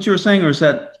answer what you were saying, or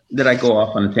did I go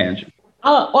off on a tangent?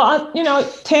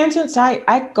 Tangents,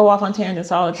 I go off on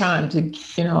tangents all the time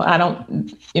I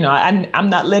don't, I'm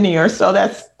not linear. So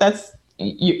that's,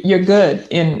 you're good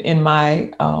in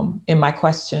my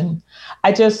question.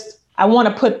 I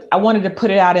wanted to put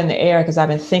it out in the air because I've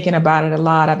been thinking about it a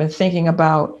lot. I've been thinking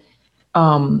about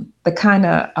the kind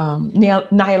of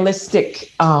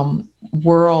nihilistic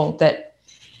world that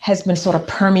has been sort of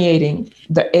permeating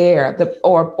the air,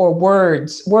 or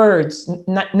words,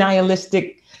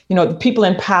 nihilistic. The people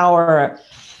in power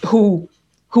who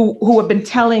have been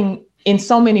telling in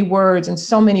so many words and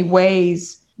so many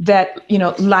ways that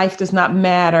life does not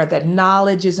matter, that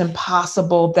knowledge is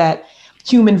impossible, that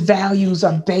human values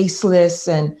are baseless,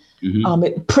 and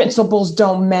principles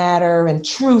don't matter, and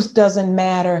truth doesn't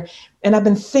matter. And I've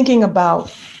been thinking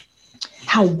about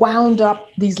how wound up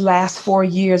these last 4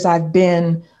 years I've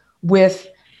been with,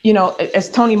 as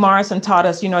Toni Morrison taught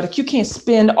us, that you can't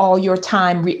spend all your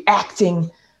time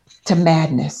reacting to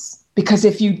madness. Because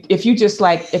if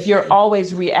you're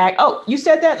always react, oh, you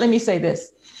said that, let me say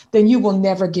this, then you will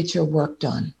never get your work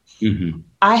done.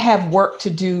 I have work to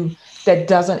do that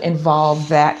doesn't involve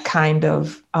that kind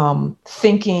of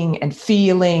thinking and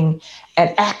feeling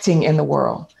and acting in the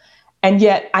world. And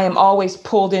yet I am always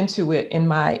pulled into it in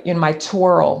my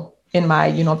twirl, in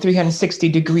my 360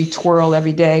 degree twirl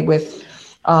every day with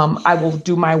I will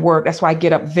do my work. That's why I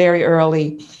get up very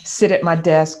early, sit at my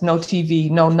desk, no TV,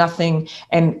 no nothing,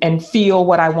 and feel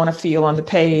what I want to feel on the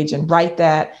page and write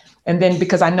that. And then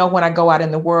because I know when I go out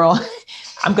in the world,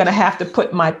 I'm going to have to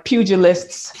put my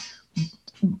pugilist's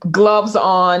gloves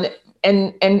on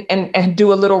and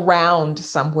do a little round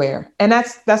somewhere. And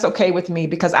that's okay with me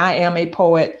because I am a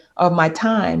poet of my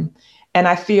time. And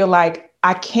I feel like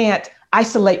I can't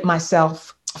isolate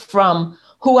myself from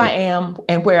who I am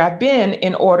and where I've been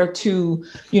in order to,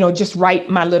 just write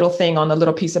my little thing on a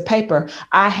little piece of paper.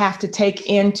 I have to take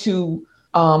into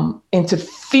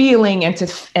feeling and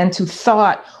to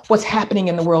thought what's happening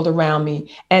in the world around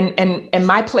me and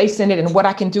my place in it and what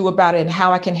I can do about it and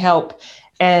how I can help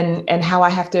and how I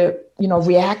have to,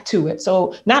 react to it.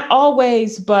 So not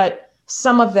always, but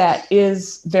some of that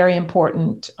is very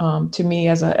important to me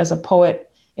as a poet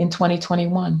in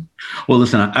 2021. Well,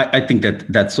 listen, I think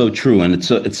that's so true. And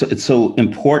it's so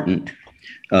important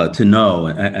to know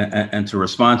and to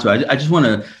respond to. I just want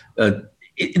to.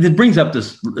 It brings up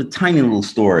this tiny little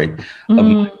story. Of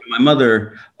my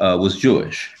mother was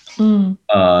Jewish,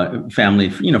 family,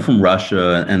 from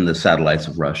Russia and the satellites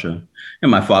of Russia. And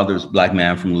my father's a black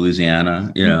man from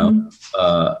Louisiana,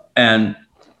 and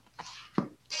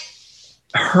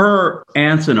her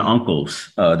aunts and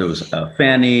uncles, there was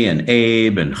Fanny and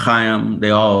Abe and Chaim.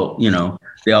 They all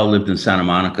lived in Santa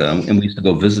Monica, and we used to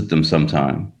go visit them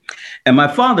sometime. And my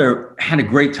father had a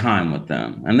great time with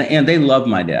them, and they loved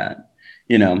my dad,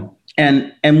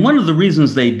 And one of the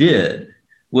reasons they did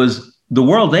was the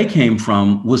world they came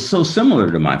from was so similar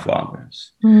to my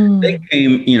father's. They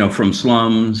came, from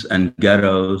slums and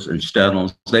ghettos and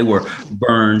shtetls. They were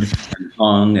burned and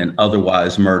hung and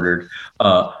otherwise murdered.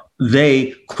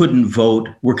 They couldn't vote,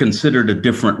 were considered a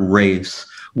different race,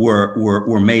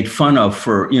 were made fun of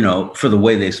for the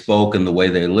way they spoke and the way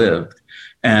they lived.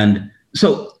 And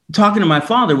so talking to my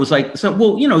father was like,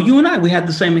 you and I, we had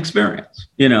the same experience,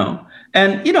 and,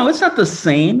 it's not the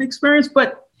same experience,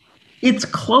 but it's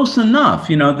close enough,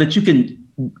 that you can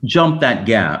jump that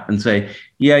gap and say,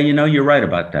 yeah, you're right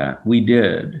about that. We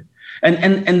did.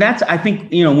 And that's, I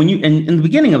think, when you, in the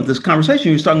beginning of this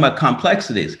conversation, you were talking about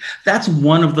complexities. That's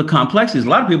one of the complexities. A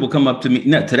lot of people come up to me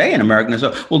today in America and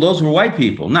say, well, those were white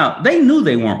people. Now, they knew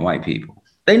they weren't white people.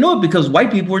 They knew it because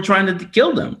white people were trying to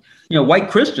kill them. White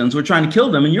Christians were trying to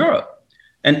kill them in Europe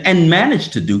and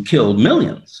managed to kill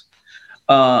millions.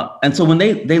 And so when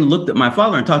they looked at my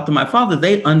father and talked to my father,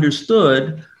 they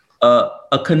understood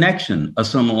a connection, a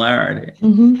similarity.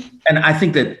 And I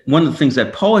think that one of the things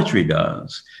that poetry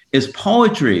does is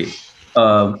poetry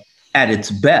at its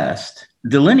best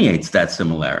delineates that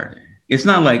similarity. It's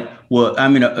not like, well, I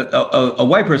mean, a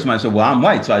white person might say, well, I'm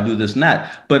white, so I do this and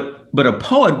that. But a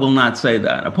poet will not say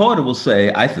that. A poet will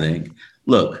say, I think,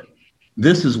 look,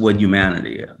 this is what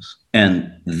humanity is, and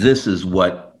this is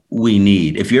what we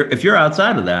need. If you're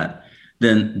outside of that,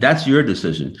 then that's your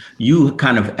decision. You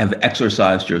kind of have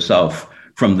exorcised yourself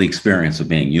from the experience of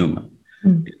being human.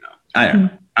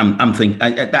 I'm thinking,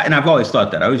 and I've always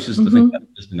thought that. I was just thinking about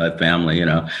just my family,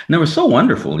 and they were so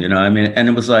wonderful, I mean, and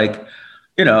it was like,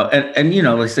 they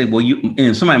say,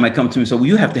 well, somebody might come to me and say, well,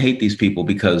 you have to hate these people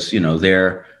because,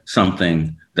 they're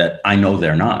something that I know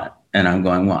they're not. And I'm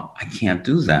going, well, I can't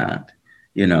do that.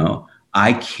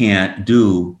 I can't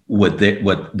do what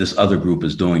this other group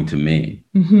is doing to me.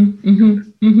 They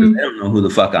don't know who the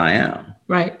fuck I am.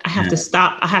 Right. I have to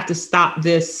stop. I have to stop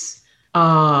this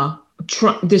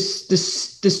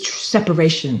this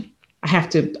separation. I have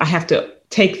to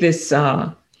take this.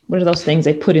 What are those things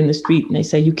they put in the street and they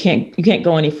say you can't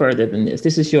go any further than this.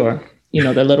 This is your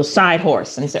the little side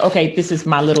horse, and they say, okay, this is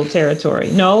my little territory.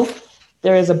 No,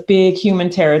 there is a big human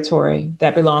territory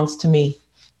that belongs to me.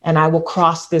 And I will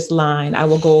cross this line. I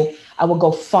will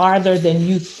go farther than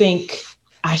you think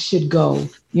I should go.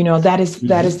 That is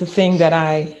the thing that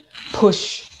I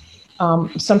push.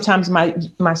 Sometimes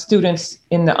my students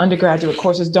in the undergraduate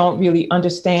courses don't really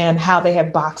understand how they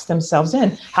have boxed themselves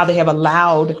in, how they have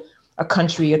allowed a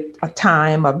country, a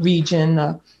time, a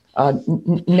region,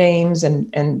 names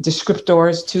and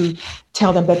descriptors to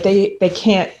tell them that they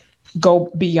can't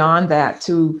go beyond that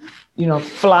to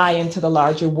fly into the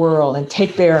larger world and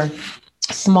take their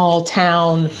small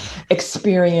town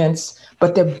experience,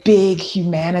 but their big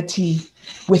humanity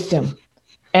with them.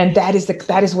 And that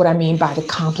is what I mean by the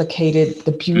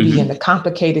beauty and the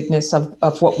complicatedness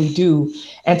of what we do,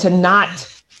 and to not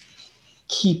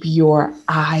keep your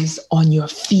eyes on your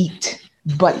feet,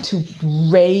 but to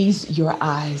raise your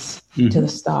eyes to the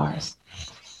stars.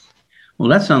 Well,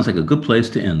 that sounds like a good place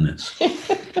to end this.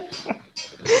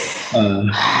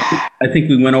 I think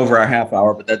we went over our half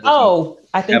hour, but that.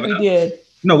 I think we did.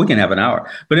 No, we can have an hour.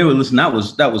 But anyway, listen, that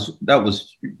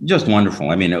was just wonderful.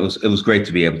 I mean, it was great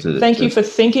to be able to. Thank you for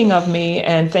thinking of me,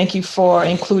 and thank you for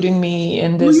including me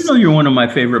in this. Well, you're one of my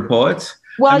favorite poets.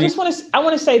 Well, I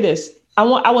want to say this. I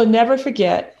will never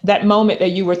forget that moment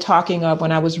that you were talking of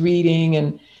when I was reading,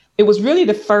 and it was really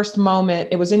the first moment.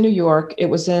 It was in New York. It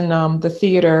was in the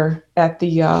theater at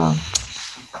the.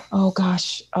 I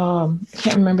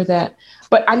can't remember that.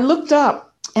 But I looked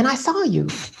up and I saw you.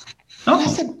 Oh.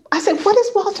 I said, what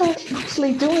is Walter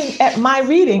actually doing at my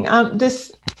reading?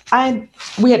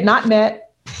 We had not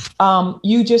met.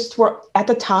 You just were at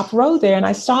the top row there, and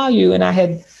I saw you, and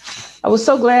I was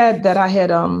so glad that I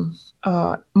had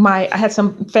I had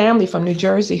some family from New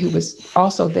Jersey who was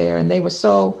also there, and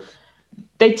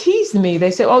they teased me.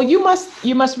 They said, "Oh, you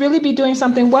must really be doing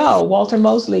something well. Walter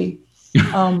Mosley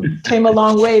came a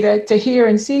long way to hear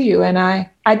and see you." And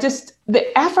I just,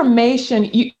 the affirmation,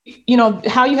 you know,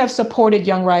 how you have supported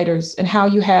young writers and how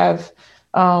you have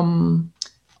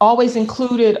always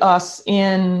included us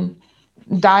in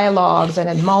dialogues and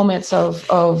in moments of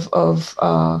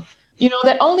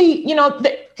that only,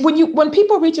 that when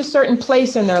people reach a certain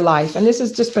place in their life, and this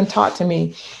has just been taught to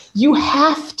me, you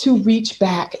have to reach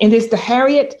back. And it's the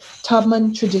Harriet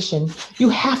Tubman tradition. You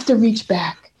have to reach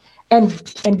back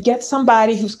and get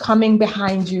somebody who's coming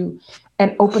behind you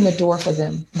and open the door for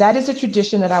them. That is a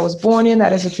tradition that I was born in.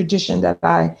 That is a tradition that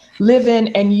I live in.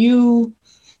 And you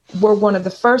were one of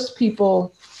the first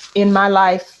people in my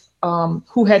life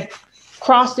who had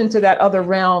crossed into that other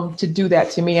realm to do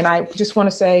that to me. And I just want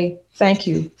to say thank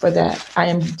you for that. I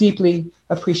am deeply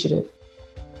appreciative.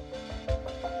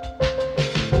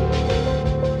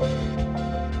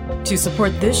 To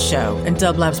support this show and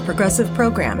Dublab's progressive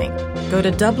programming, go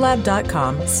to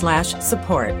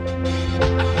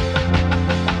dublab.com/support.